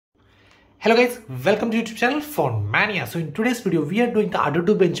Hello guys, welcome to YouTube channel Phone Mania. So in today's video, we are doing the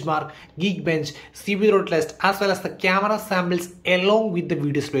Antutu benchmark, GeekBench, CPU throttle test as well as the camera samples along with the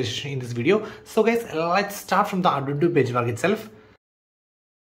video stabilization in this video. So guys, let's start from the Antutu benchmark itself.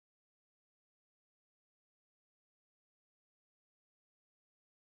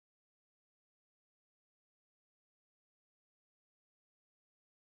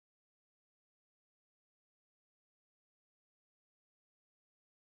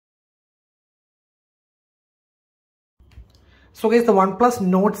 So guys, the OnePlus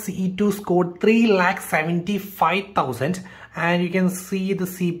Nord CE2 scored 3,75,000 and you can see the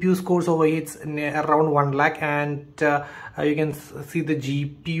CPU scores over here, it's around 1 lakh, and you can see the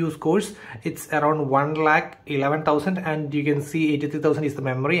GPU scores, it's around 1,11,000, and you can see 83,000 is the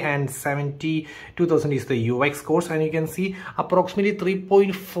memory and 72,000 is the UX scores, and you can see approximately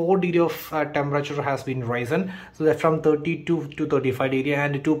 3.4 degree of temperature has been risen, so that's from 32 to 35 degree,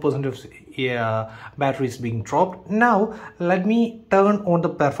 and 2% of battery is being dropped. Now let me turn on the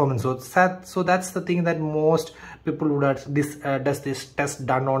performance mode. So that's the thing that most people would have does this test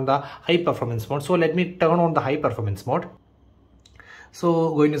done on the high performance mode. So let me turn on the high performance mode.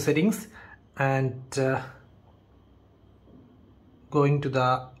 So go into settings and going to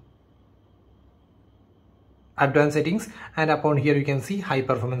the advanced settings, and upon here you can see high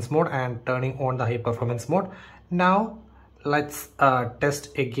performance mode and turning on the high performance mode. Now let's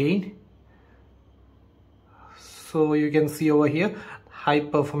test again. So you can see over here high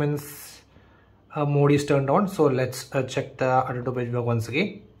performance mode is turned on. So let's check the Antutu benchmark once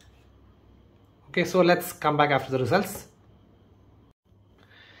again. Okay, so let's come back after the results.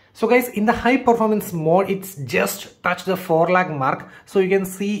 So guys, in the high performance mode, it's just touched the 4 lakh mark. So you can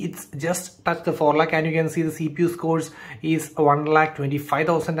see it's just touched the 4 lakh, and you can see the CPU scores is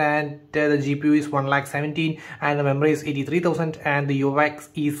 1,25,000 and the GPU is 1,17,000 and the memory is 83,000 and the UX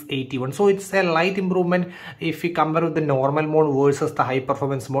is 81. So it's a light improvement if we compare with the normal mode versus the high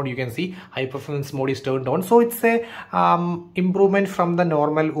performance mode. You can see high performance mode is turned on. So it's a improvement from the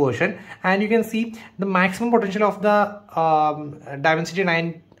normal version, and you can see the maximum potential of the Dimensity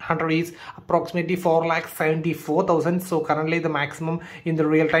 900 is approximately 4,74,000. So currently the maximum in the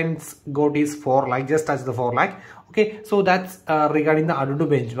real time got is 4 lakh, just touch the 4 lakh. Okay, so that's regarding the Antutu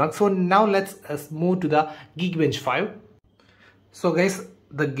benchmark. So now let's move to the GeekBench 5. So guys,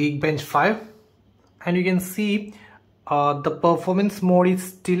 the GeekBench 5, and you can see the performance mode is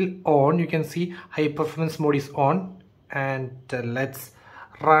still on. You can see high performance mode is on, and let's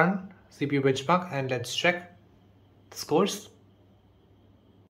run CPU benchmark and let's check the scores.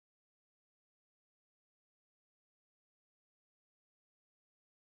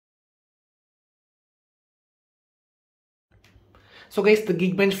 So guys, the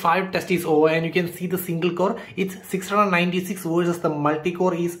GeekBench 5 test is over, and you can see the single core, it's 696 versus the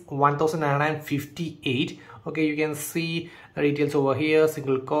multi-core is 1,958. Okay, you can see the details over here.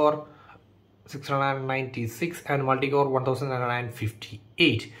 Single core 696 and multi-core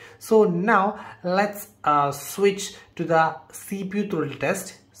 1,958. So now let's switch to the CPU throttle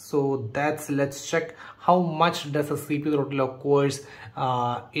test. So let's check how much does a CPU throttle occurs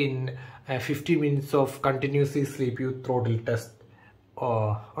in 50 minutes of continuous CPU throttle test.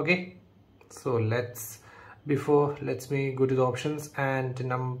 Okay, so let me go to the options and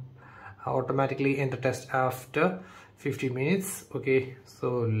automatically end the test after 50 minutes. Okay,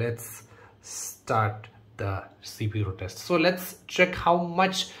 so let's start the CPU throttle test. So let's check how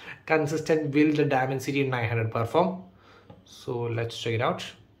much consistent will the Dimensity 900 perform. So let's check it out.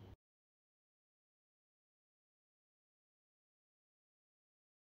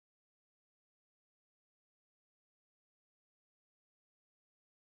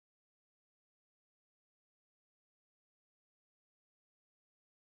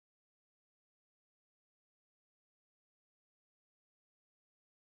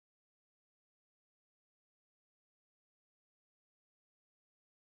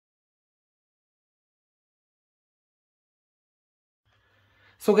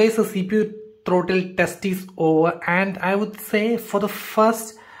 So guys, the CPU throttle test is over, and I would say for the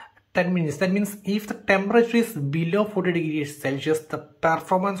first 10 minutes, that means if the temperature is below 40 degrees Celsius, the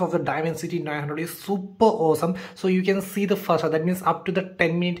performance of the Dimensity 900 is super awesome. So you can see the first, that means up to the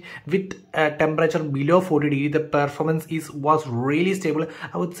 10 minute with temperature below 40 degrees, the performance was really stable.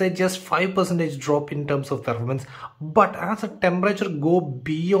 I would say just 5% drop in terms of performance, but as the temperature go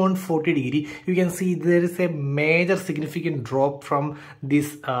beyond 40 degree, you can see there is a major significant drop from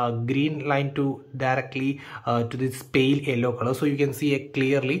this green line to directly to this pale yellow color. So you can see it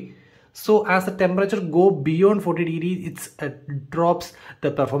clearly. So as the temperature go beyond 40 degrees, it drops the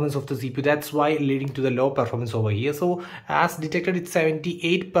performance of the CPU. That's why leading to the low performance over here. So as detected, it's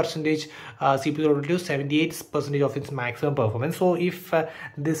 78% CPU throttle to 78% of its maximum performance. So if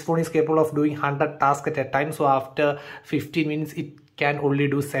this phone is capable of doing 100 tasks at a time, so after 15 minutes it can only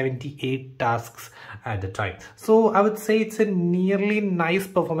do 78 tasks at the time. So I would say it's a nearly nice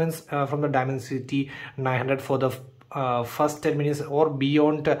performance from the Dimensity 900 for the first 10 minutes or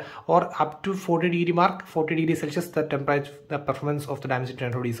beyond, or up to 40 degree mark, 40 degrees Celsius. The temperature, the performance of the Dimensity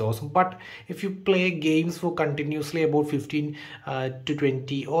 900 is awesome. But if you play games for continuously about 15 to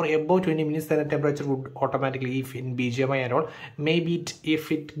 20 or above 20 minutes, then the temperature would automatically, if in BGMI and all, maybe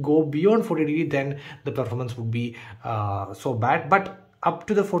if it go beyond 40 degree, then the performance would be so bad. But up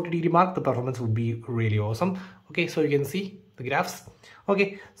to the 40 degree mark, the performance would be really awesome. Okay, so you can see the graphs.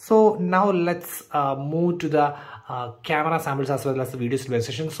 Okay, so now let's move to the camera samples as well as the video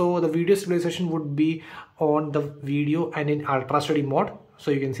stabilization. So the video stabilization would be on the video and in ultra steady mode.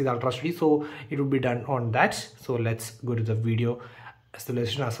 So you can see the ultra steady, so it would be done on that. So let's go to the video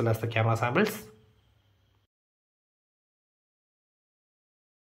stabilization as well as the camera samples.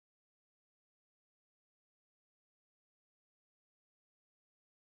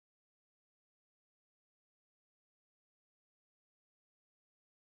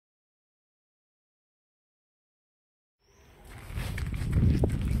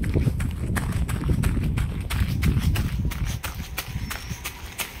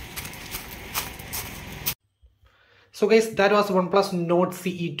 So guys, that was OnePlus Nord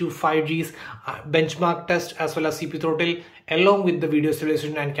CE2 5G's benchmark test as well as CPU throttle along with the video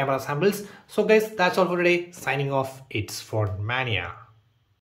stabilization and camera samples. So guys, that's all for today. Signing off, it's Phone Mania.